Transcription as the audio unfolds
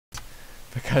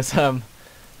because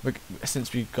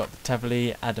since we got the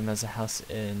Tevely, Adam has a house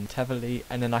in Tevely,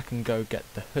 and then I can go get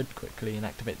the hood quickly and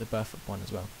activate the Burford one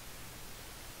as well.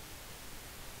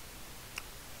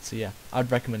 So yeah,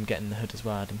 I'd recommend getting the hood as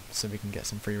well, Adam, so we can get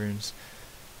some free runes.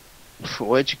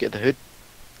 Where'd you get the hood?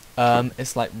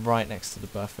 It's like right next to the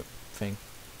Burford thing.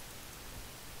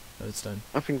 Lodestone.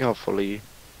 I think I'll follow you.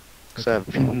 Because I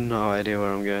Okay. have no idea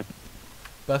where I'm going.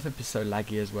 Burford is so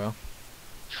laggy as well.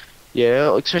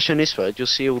 Yeah, especially on this road, you'll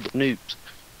see all the noobs.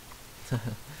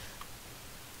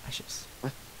 Ashes.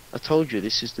 I told you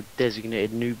this is the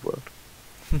designated noob world.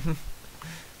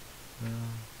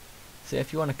 So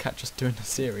if you want to catch us doing the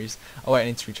series... Oh wait, I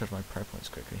need to recharge my pro points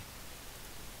quickly.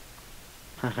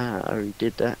 Haha, I already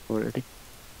did that already.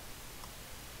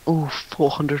 Oh,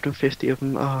 450 of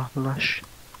them. Ah, lush.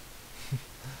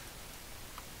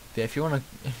 Yeah, if you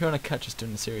wanna catch us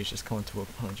doing the series, just come on to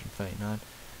 139.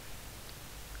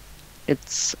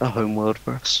 It's a home world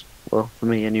for us. Well, for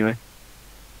me anyway.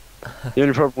 The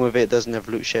only problem with it doesn't have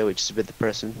loot share, which is a bit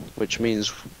depressing. Which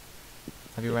means,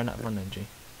 Have you ran out of run energy?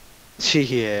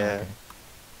 yeah, Okay.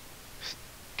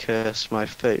 curse my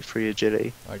 33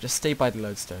 agility. Alright, just stay by the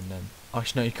lodestone then. Oh,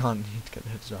 actually, no, you can't. You need to get the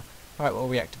hood as well. Alright, well,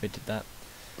 we activated that.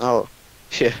 Oh,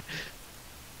 yeah.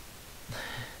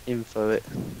 Info it.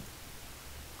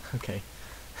 Okay.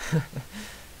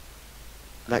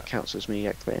 That counts as me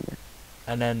activating it.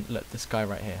 And then, look, this guy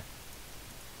right here.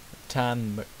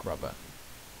 Tam McRubber.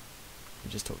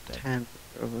 We just talked to him. Tam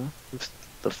McGruber with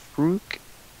the Frook.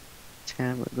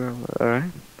 Tam McGruber,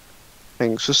 alright.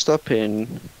 Thanks for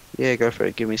stopping. Yeah, go for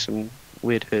it. Give me some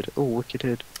weird hood. Oh, wicked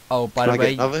hood. Oh, by Can the I way,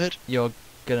 get another hood? you're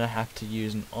gonna have to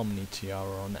use an Omni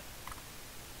Tiara on it.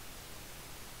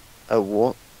 A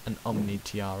what? An Omni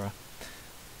Tiara.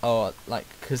 Oh, like,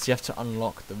 because you have to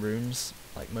unlock the runes,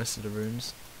 like most of the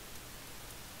runes.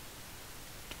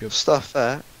 To be able Stuff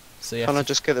that. so you Can't I have to,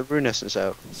 just get the rune essence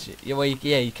out? yeah, well,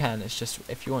 yeah, you can. It's just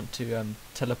if you want to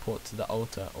teleport to the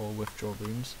altar or withdraw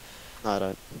runes. No, I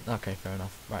don't. Okay, fair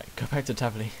enough. Right, go back to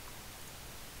Tavely.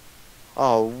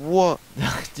 Oh, what?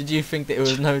 Did you think that it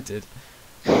was noted?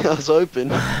 I was open.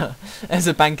 There's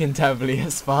a bank in Tavely,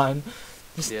 it's fine.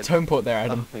 Just Yeah. teleport there,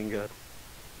 Adam. Oh, thank God.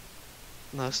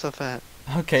 No, stuff that.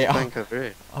 Okay, I'll, Bank over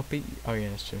here. I'll beat you. Oh yeah,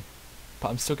 that's true. But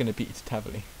I'm still gonna beat you to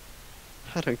Tavely.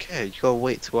 I don't care. You gotta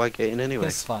wait till I get in anyway.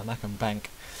 It's fine, I can bank.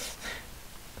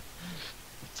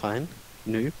 Fine.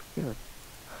 Noob. Yeah.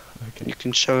 Okay. You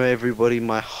can show everybody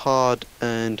my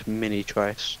hard-earned mini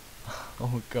trice.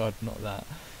 Oh god, not that.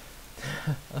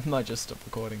 I might just stop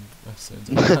recording as soon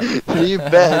You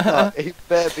better not. He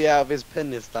better be out of his pen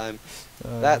this time.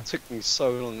 as That took me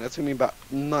so long. That took me about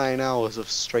 9 hours of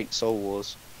straight Soul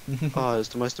Wars. Oh, it's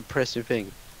the most depressing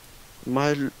thing.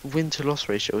 My win to loss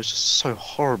ratio is just so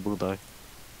horrible though.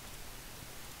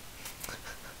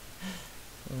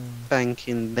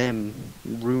 Banking them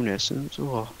rune essence.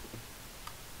 Oh,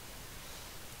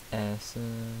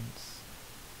 Essence.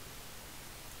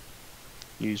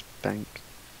 use bank.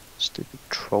 Stupid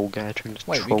troll guy trying to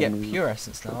Wait, we troll get me. pure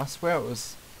essence now. I swear it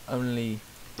was only.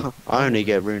 I only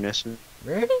get rune essence.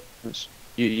 Really?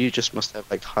 You just must have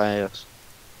like higher.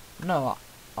 No,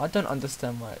 I don't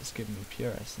understand why it's giving me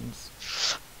pure essence.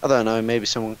 I don't know. Maybe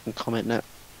someone can comment that.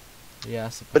 Yeah, I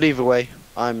suppose. But either way,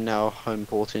 I'm now home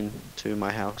porting to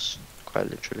my house, quite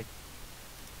literally.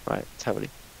 Right, Tavely.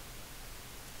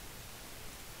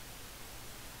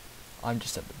 I'm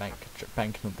just at the bank,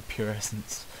 banking on the pure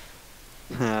essence.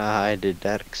 I did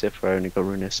that, except for I only got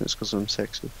rune essence because I'm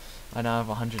sexy. I now have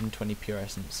 120 pure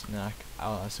essence. Now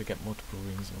I'll also get multiple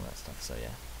runes and all that stuff. So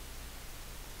yeah.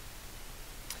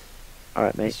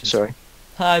 Alright, mate. It's Sorry.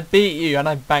 useful. I beat you, and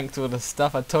I banked all the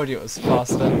stuff. I told you it was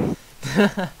faster.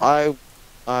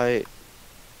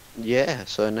 Yeah.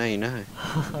 So now you know.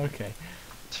 Okay,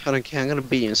 I don't care. I'm gonna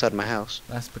beat you inside my house.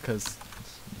 that's because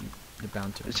you're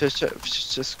bound to. It's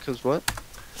just because what?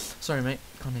 Sorry, mate.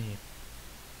 Can't hear you.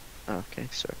 Oh, okay,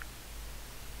 sorry.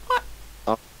 What?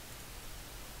 Oh.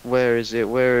 Where is it?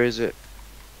 Where is it?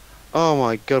 Oh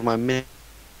my God, my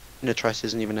minitrice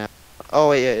isn't even out. Oh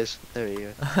wait, yeah, it is. There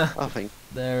you go. I think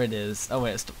There it is. Oh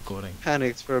wait, stop recording.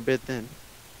 panicked for a bit then.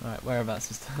 Right,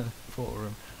 whereabouts is the portal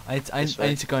room? I This I way.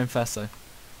 need to go in first though.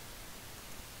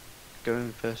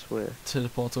 Going first where? To the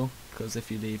portal, because if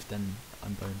you leave, then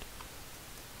I'm boned.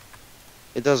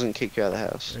 It doesn't kick you out of the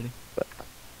house. Really? But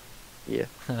yeah,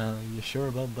 You sure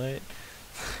about that?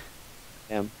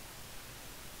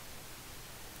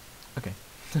 Okay.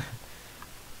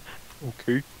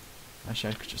 Okay.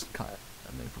 Actually, I could just cut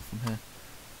a maple from here.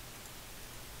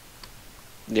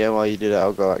 Yeah, while you do that,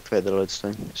 I'll go activate the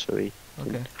lodestone. So we.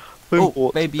 Okay. Boom, Oh,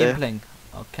 port baby there. impling.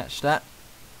 I'll catch that.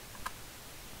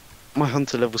 My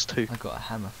hunter level's 2. I got a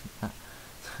hammer from that.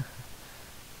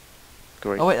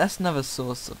 Great. Oh wait, that's another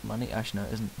source of money. Actually, no,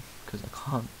 it isn't, because I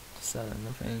can't sell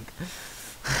anything.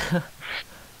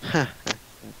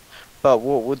 But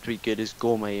what would be good is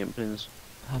gourmet implants.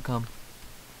 How come?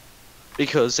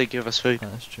 Because they give us food. Oh,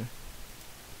 that's true.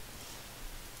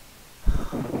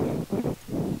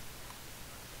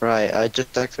 Right, I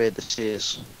just activated the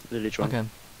Sears village one. Okay.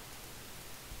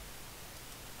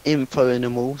 Info in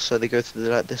them all, so they go through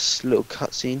like this little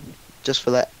cutscene just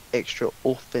for that extra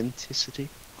authenticity.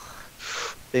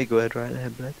 Big word right there,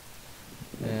 blood.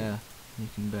 Yeah, you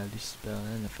can barely spell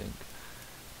anything.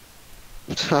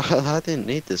 I didn't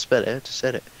need to spell it, I just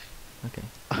said it. Okay.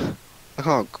 I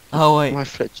can't. Oh wait, My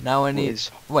Fletch now I need.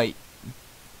 is Wait,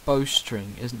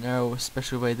 bowstring. Isn't there a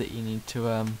special way that you need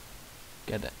to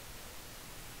get it?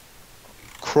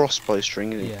 crossbow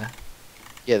string. Isn't it? Yeah.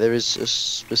 Yeah, there is a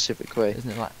specific way.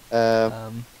 Isn't it like I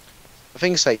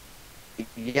think it's like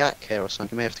yak hair or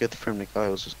something. You may have to go to Friendly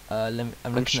Isles. I'm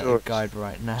looking sure at a guide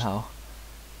right now.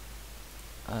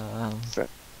 Fair.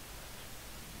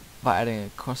 By adding a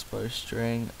crossbow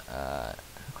string,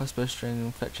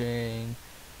 fletching.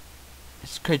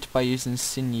 It's created by using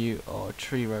sinew or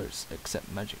tree roots,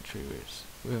 except magic tree roots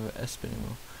with a spinning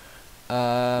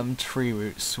wheel. Tree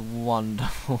roots,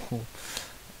 wonderful.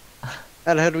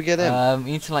 And how do we get in?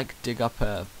 You need to like dig up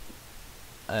a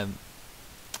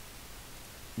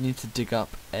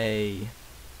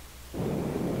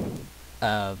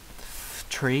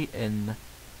tree in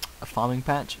a farming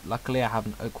patch. Luckily I have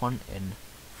an oak one in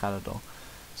Falador,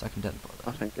 so I can teleport I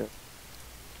that. think it.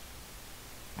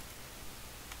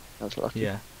 That's lucky.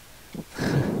 Yeah.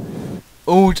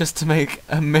 All just to make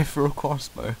a mithril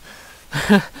crossbow.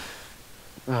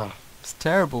 Ah. It's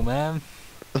terrible, man.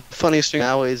 The funniest thing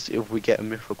now is if we get a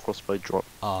mithril crossbow drop.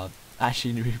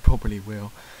 Actually we probably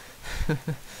will.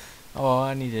 Oh,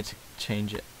 I needed to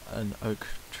change it an oak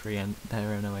tree and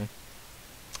there anyway.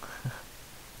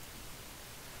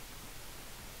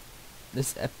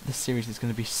 This series is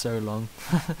going to be so long.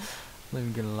 I'm not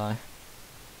even gonna lie.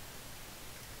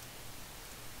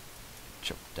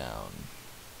 Chop down.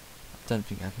 I don't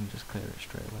think I can just clear it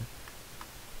straight away.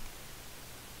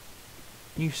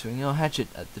 You swing your hatchet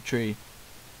at the tree.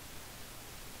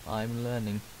 I'm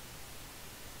learning.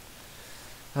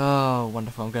 Oh,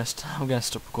 wonderful! I'm gonna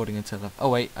stop recording until oh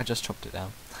wait, I just chopped it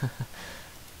down.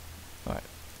 All right,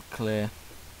 clear.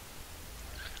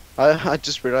 I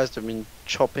just realised I've been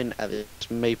chopping at this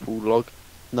maple log.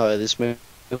 No, this maple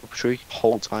tree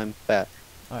whole time. But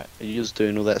Alright. you're just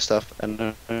doing all that stuff,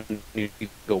 and you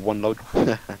got one log.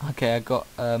 Okay, I got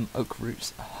oak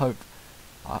roots. I hope.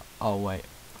 Oh wait,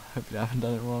 hopefully I haven't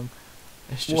done it wrong.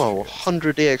 It's just Whoa, roots.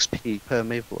 100 EXP per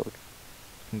maple log.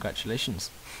 Congratulations.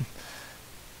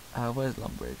 Where's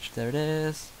Lumbridge? There it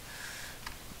is.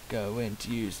 Going to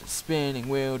use the spinning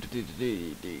wheel.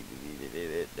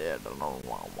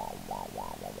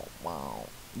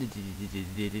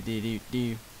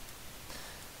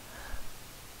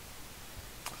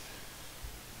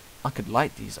 I could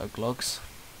light these oak logs.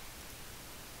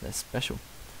 They're special.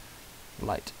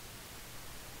 Light.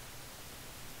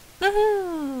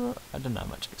 I don't know how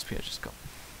much XP I just got.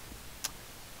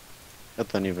 I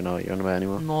don't even know what you're on about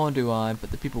anymore. Nor do I, but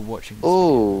the people watching this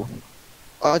Oh, video.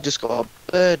 I just got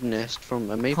a bird nest from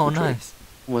a maple Oh, tree. nice.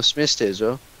 Almost missed it as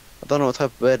well. I don't know what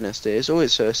type of bird nest it is. Oh,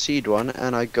 it's a seed one,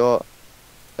 and I got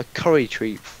a curry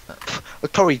tree. A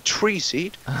curry tree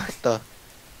seed? What the?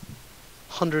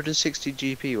 160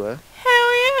 GP worth.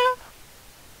 Hell yeah!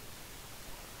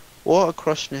 What are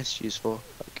crushed nests used for?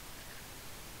 Like,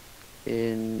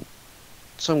 in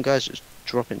some guys just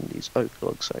dropping these oak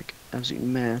logs like absolutely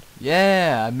mad.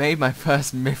 Yeah, I made my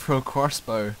first mithril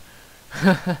crossbow.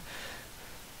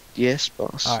 Yes,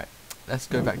 boss. Alright, let's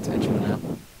go back to Edgemere now.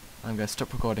 I'm going to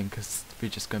stop recording because we're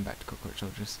just going back to cockroach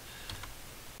soldiers.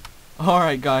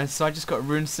 Alright guys, so I just got a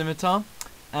rune scimitar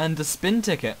and a spin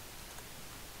ticket.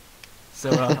 So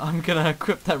I'm going to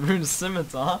equip that rune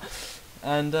scimitar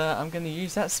and I'm going to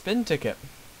use that spin ticket.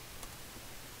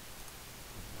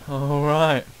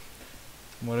 Alright,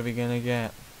 what are we going to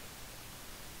get?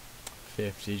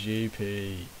 50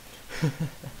 GP.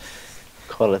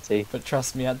 Quality. But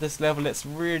trust me, at this level it's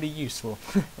really useful.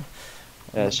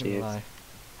 Yeah, she is.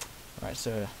 Alright,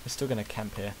 so we're still going to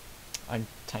camp here. I'm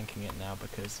tanking it now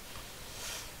because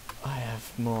I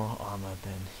have more armor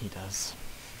than he does.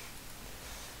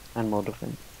 And more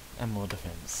defense. And more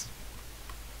defense.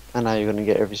 And now you're gonna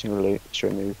get every single loot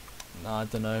straight move. No, I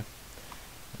don't know.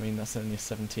 I mean, that's only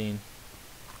 17.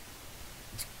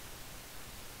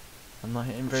 I'm not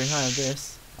hitting very high on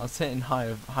this. I was hitting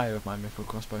higher with my mithril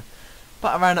crossbow.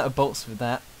 But I ran out of bolts with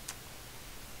that.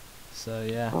 So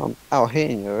yeah, I'm out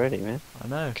hitting you already, man. I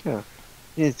know. Cool.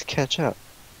 You need to catch up.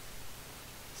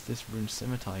 It's this rune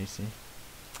scimitar, you see.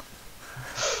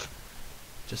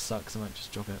 Just sucks. I might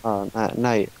just drop it. Oh,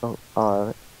 no,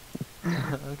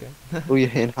 Okay. oh, you're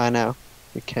hitting high now.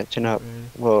 You're catching Not up. really.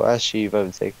 Well, actually, you've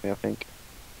overtaken me, I think.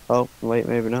 Oh, wait,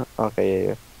 maybe not. Okay,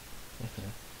 yeah.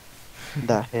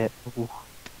 That hit. Ooh.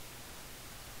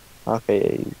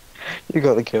 Okay, yeah, you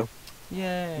got the kill.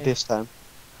 Yay. This time.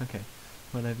 Okay.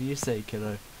 Whatever you say,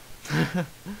 kiddo. I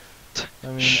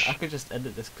mean, I could just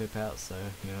edit this clip out, so,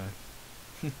 you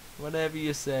know. Whatever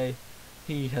you say,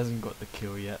 he hasn't got the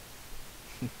kill yet.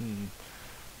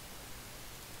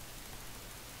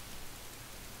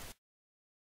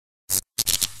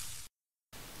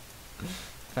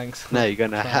 Thanks for No, you're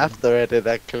gonna trying. have to edit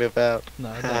that clip out. No,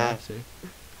 I don't have to.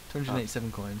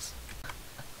 287 coins.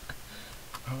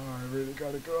 Oh, I really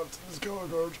gotta go up to this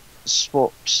guard.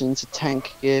 Swaps into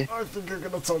tank gear. I think you're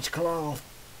gonna touch cloth.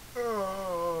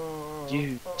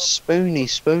 You spoony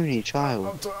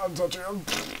child. I'm touching him.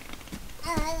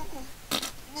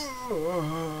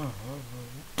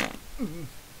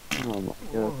 Oh my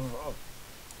god.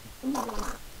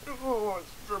 Oh,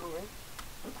 it's dribbling.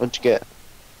 What'd you get?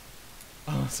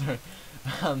 Oh, sorry.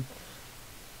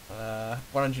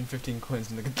 115 coins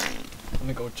in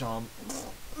the gold charm.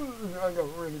 I got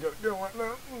really got to go right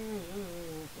now.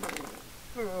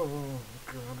 Oh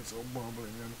god, it's all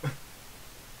bubbling in.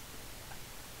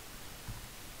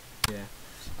 Yeah.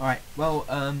 Alright, well,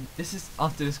 this is,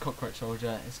 after this cockroach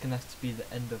soldier, it's gonna have to be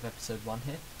the end of episode 1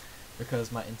 here,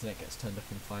 because my internet gets turned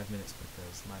off in 5 minutes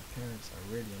because my parents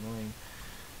are really annoying,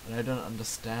 and I don't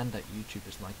understand that YouTube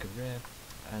is my career,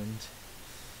 and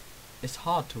it's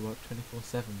hard to work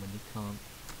 24/7 when you can't.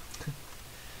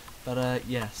 But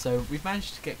yeah, so we've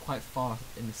managed to get quite far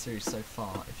in the series so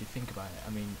far, if you think about it. I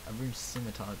mean, a rune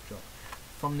scimitar drop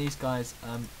from these guys,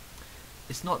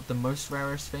 it's not the most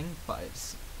rarest thing, but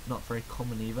it's not very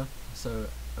common either. So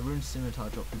a rune scimitar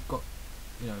drop, we've got,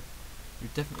 you know,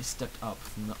 we've definitely stepped up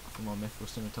from our mithril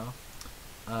scimitar.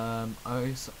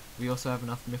 We also have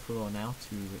enough mithril ore now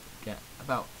to get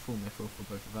about full mithril for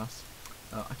both of us.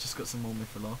 I just got some more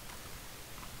mithril ore.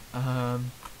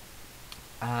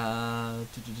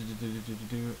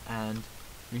 And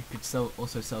we could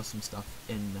also sell some stuff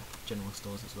in general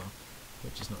stores as well,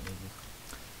 which is not needed.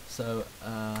 So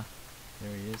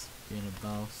there he is, being a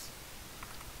boss.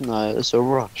 No, it's a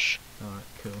rush. Alright,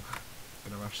 cool.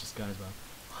 Gonna rush this guy as well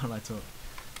while I talk.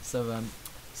 So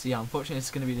yeah, unfortunately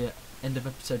it's gonna be the end of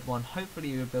episode 1.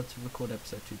 Hopefully we'll be able to record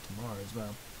episode 2 tomorrow as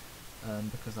well,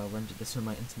 because I'll render this when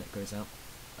my internet goes out.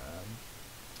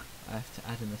 I have to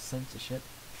add in a censorship.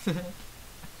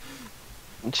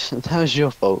 That was your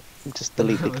fault. Just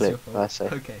delete the That was clip, your fault. I say.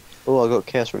 Okay. Oh, I got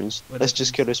chaos runes. What Let's that just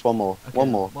means- kill this one more. Okay,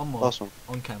 One more. One more. Last one.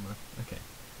 On camera. Okay.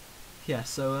 Yeah,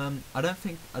 so I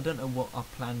don't know what our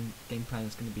game plan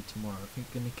is gonna be tomorrow. I think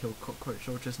we're gonna kill cockroach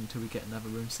soldiers until we get another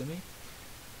rune simi.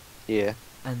 Yeah.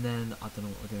 And then I don't know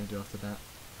what we're gonna do after that.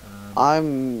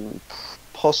 I'm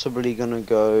possibly gonna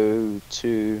go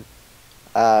to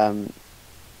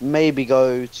maybe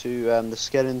go to the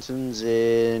skeletons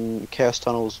in chaos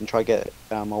tunnels and try get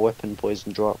my weapon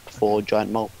poison drop for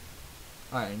giant mole.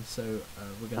 Alright, and so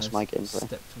we're gonna That's my gameplay.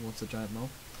 step towards the giant mole.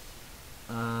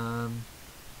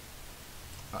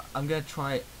 I'm gonna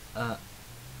try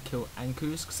kill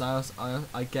Ankus, because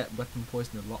I get weapon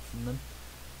poison a lot from them.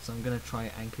 So I'm gonna try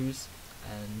Ankus,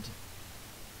 and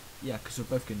yeah, because we're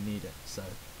both gonna need it. So,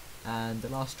 and the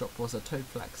last drop was a toad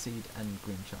flaxseed and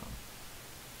green charm,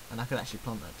 and I could actually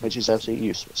plant that too. Which is absolutely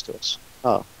useless to us.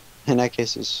 Oh, in that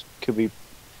case, it could be.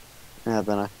 I don't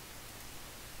know.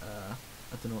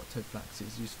 I don't know what toad flaxseed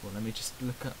is used for. Let me just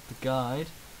look up the guide.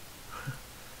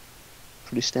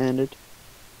 Pretty standard.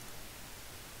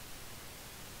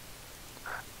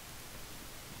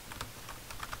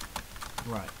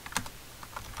 Right.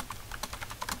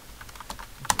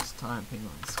 Just typing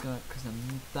on Skype because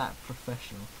I'm that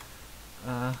professional.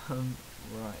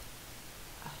 Right.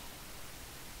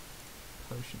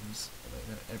 Potions. Wait,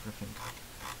 no, everything.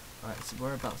 Right, so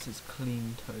whereabouts is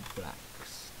clean toad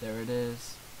flax? There it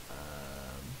is.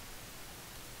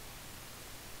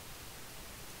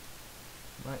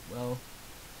 Right, well.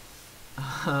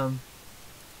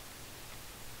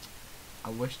 I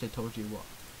wish they told you what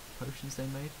potions they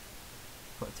made.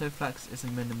 But toad flax is a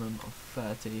minimum of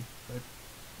 30.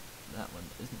 That one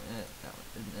isn't it. That one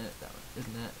isn't it. That one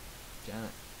isn't it.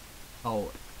 Janet.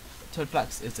 Oh, toad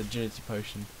flax is a agility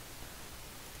potion.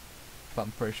 But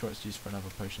I'm pretty sure it's used for another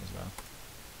potion as well.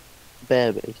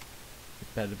 Baby.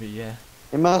 It better be, yeah.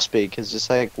 It must be because it's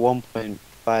like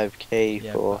 1.5k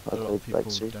Yeah, for but a lot of people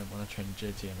flaxseed. don't want to train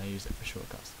agility and they use it for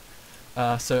shortcuts.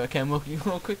 So okay, and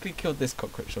we'll quickly kill this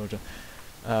cockroach soldier.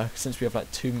 Since we have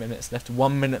like 2 minutes left,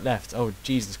 1 minute left. Oh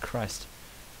Jesus Christ!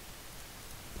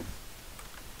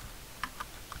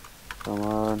 Come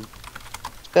on.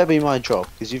 It's better be my job,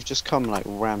 because you've just come like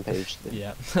rampaged in.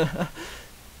 Yeah.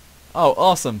 Oh,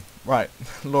 awesome! Right,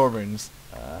 lore runes.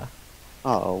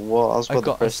 Oh, well, I was I about to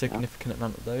got a press significant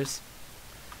amount of those.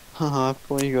 Haha,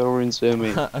 boy, you got runes to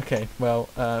me. Okay, well,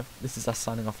 this is us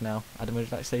signing off now. Adam, would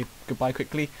you like to say goodbye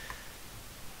quickly?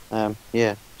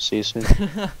 Yeah, see you soon.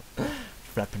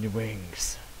 Flapping your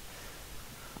wings.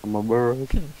 I'm a bird.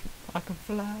 I can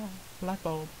fly. Light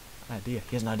bulb. Idea.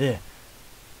 Here's an idea.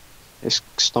 It's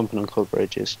stomping on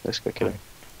cockroaches. Let's go kill it. Right.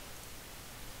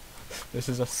 This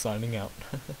is us signing out.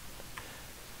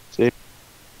 See you.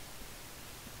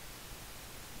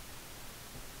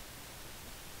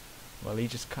 Well, he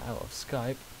just cut out of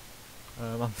Skype.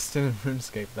 I'm still in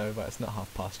Runescape though, but it's not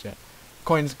half past yet.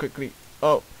 Coins quickly.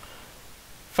 Oh,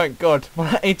 thank God.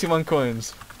 81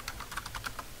 coins.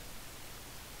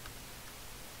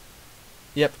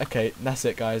 Yep. Okay, that's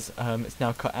it, guys. It's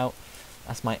now cut out.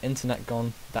 That's my internet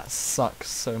gone. That sucks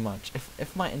so much.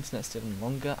 If my internet stayed on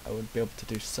longer, I would be able to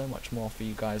do so much more for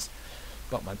you guys.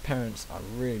 But my parents are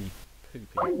really poopy.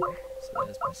 So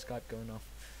there's my Skype going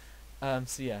off.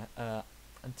 So yeah.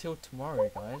 Until tomorrow,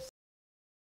 guys.